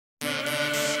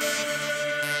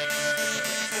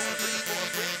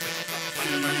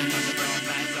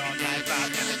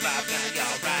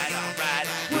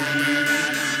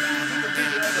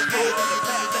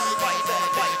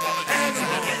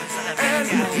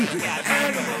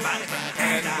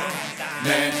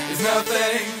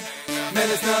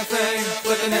is nothing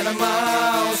but an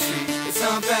animal. She is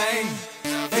something.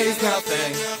 He's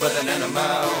nothing but an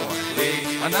animal. We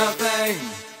are nothing.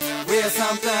 We are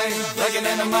something like an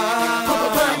animal. From a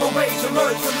primal rage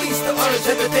emerge, release the urge,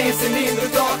 ever dancing in the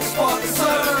dark, spark a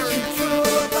surge.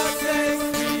 Controlled by sex,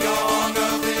 we are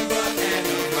nothing but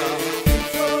animals.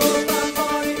 Controlled by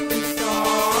body and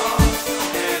stars,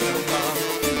 animals.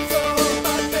 Controlled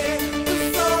by faith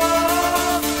and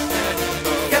soul,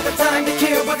 animals. Got the time to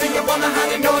kill, whether you wanna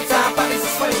hide it, no time. Bodies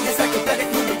are swaying, it's psychopathic,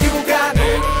 moving, you got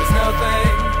it.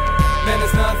 Man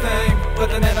is nothing but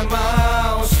an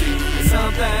animal. She is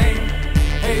something.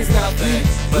 He's nothing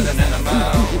but an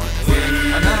animal. We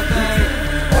are nothing.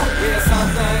 We are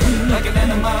something like an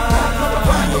animal. From a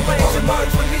primal rage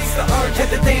emerge, release the urge,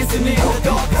 ever dancing in the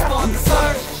dark, spark a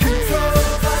surge.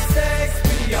 Controlled by sex,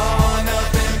 we are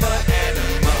nothing but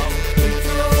animals.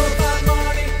 Controlled by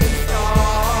money and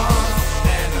stars,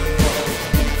 animals.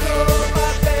 Controlled by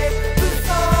faith and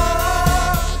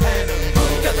soul,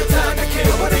 animals. Got the time to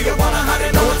kill, whether you wanna hide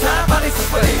it, no time. Bodies are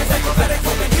swaying, it's psychopathic,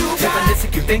 moving, you got it.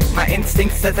 You think my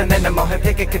instincts as an animal have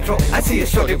taken control? I see a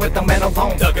shorty with no mental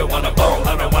bone. Duggan wanna bone,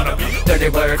 I don't wanna be Dirty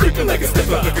word, creeping like a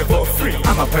sniffer, looking for free.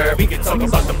 I'm a perv. We can talk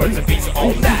about the birds and bees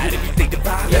all night. If you think the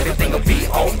vibe, Everything will be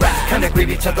alright. Kinda greet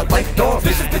each other like dogs.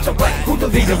 Vicious bitch, I'm like, who the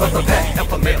leader of the pack?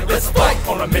 Alpha male, let's fight.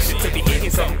 on a mission to be eating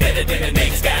something better than the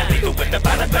next guy. Lethal with the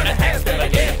bottom, better hands, better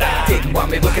get die. Didn't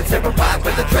want me looking terrified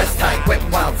with the dress tight. Wet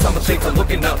and wild, summer things are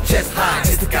looking up, chest high.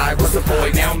 Just a guy was a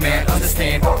boy, now man,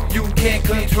 understand. You can't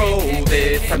control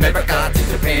this. America to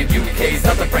Japan, UK's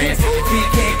other brands. We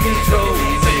can't control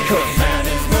this. 'Cause Man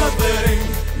is nothing.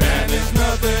 Man is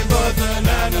nothing but an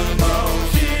animal.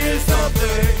 She is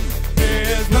something. He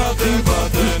is nothing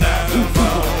but an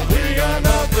animal. We are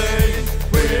nothing.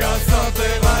 We are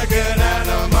something like an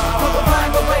animal. From a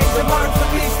primal rage emerge,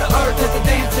 release the urge, ever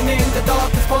dancing in the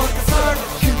dark, spark a surge.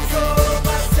 Controlled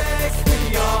by sex, we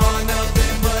are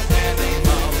nothing but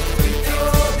animals.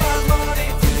 Controlled by money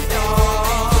and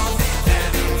stars,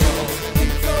 animals.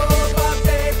 Controlled by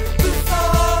faith and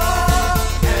soul,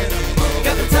 animals.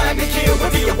 Got the time to kill,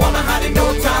 whether you wanna hide it, no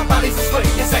time. Bodies are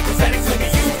swaying, it's psychopathic,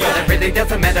 moving, you but got it really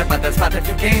doesn't matter about the spot that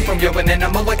you came from. You're an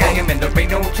animal like I am, and there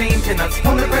ain't no change in us.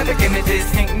 Pornographic images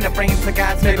hanging the frames of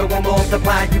God's nigga won't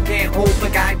multiply. You can't hold the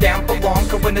guy down for long,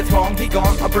 cause when it's wrong, he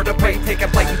gone. A bird of prey, take a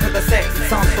flight into the sex.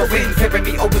 Songs for wind, carrying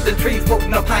me over the trees,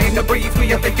 floating up high in the breeze.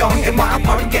 We are the young and wild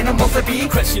party animals that be.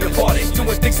 Crashing the party,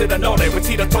 doing things that I know they would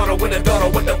see the daughter with a daughter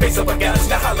with the face of a goddess.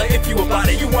 Now holla if you about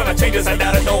it, you wanna change us, I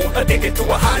gotta know. Addicted to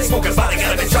a high smoker's body,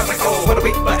 gotta be tropical. What are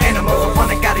we but animals?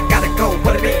 Wanna gotta go.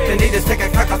 What do we? The need is take a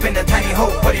cock up in a tiny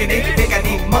hole. What do you need? You think I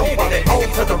need more of it? Old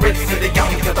to the rich, to the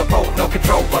young, to the poor. No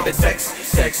control of it. Sex,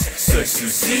 You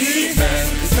see? Man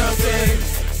is nothing.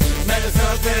 Man is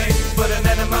nothing but an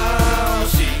animal.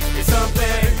 She is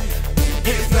something.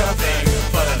 He is nothing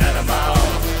but an animal.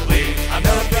 We are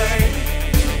nothing.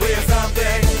 We are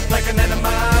something like an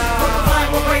animal. From a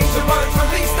primal rage emerge,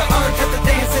 release the urge, ever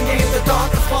dancing in the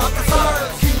dark, spark a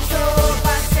surge. Controlled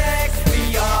by sex, we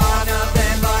are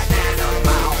nothing but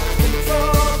animals.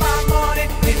 Controlled by money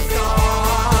and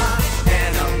stars,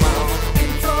 animals.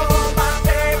 Controlled by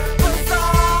faith and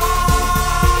soul.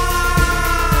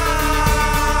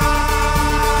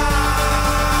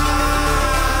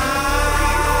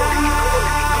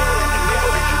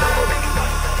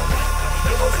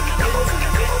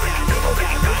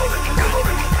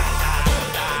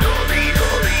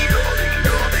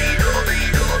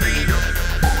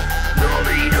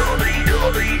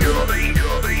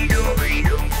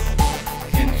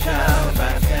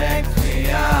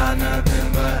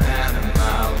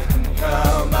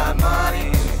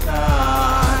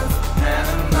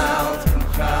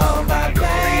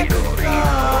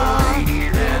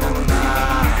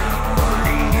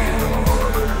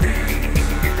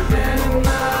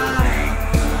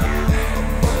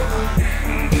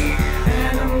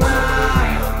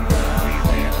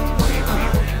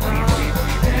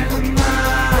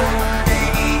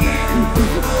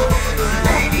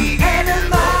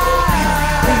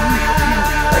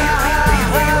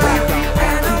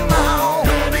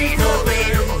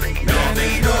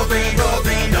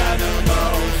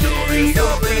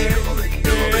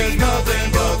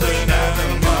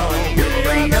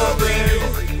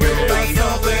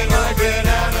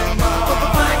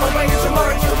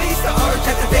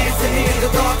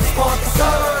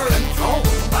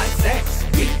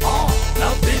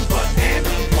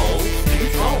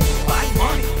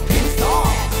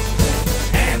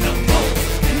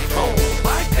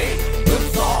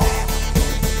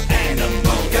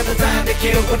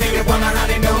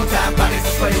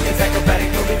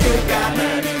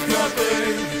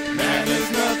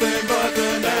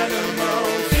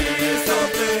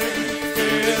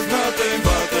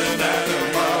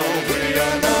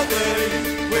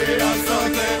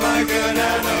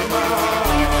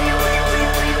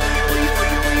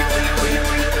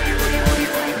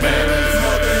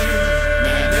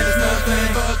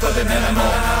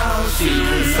 animal. She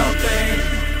is something,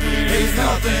 he's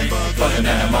nothing but an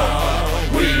animal.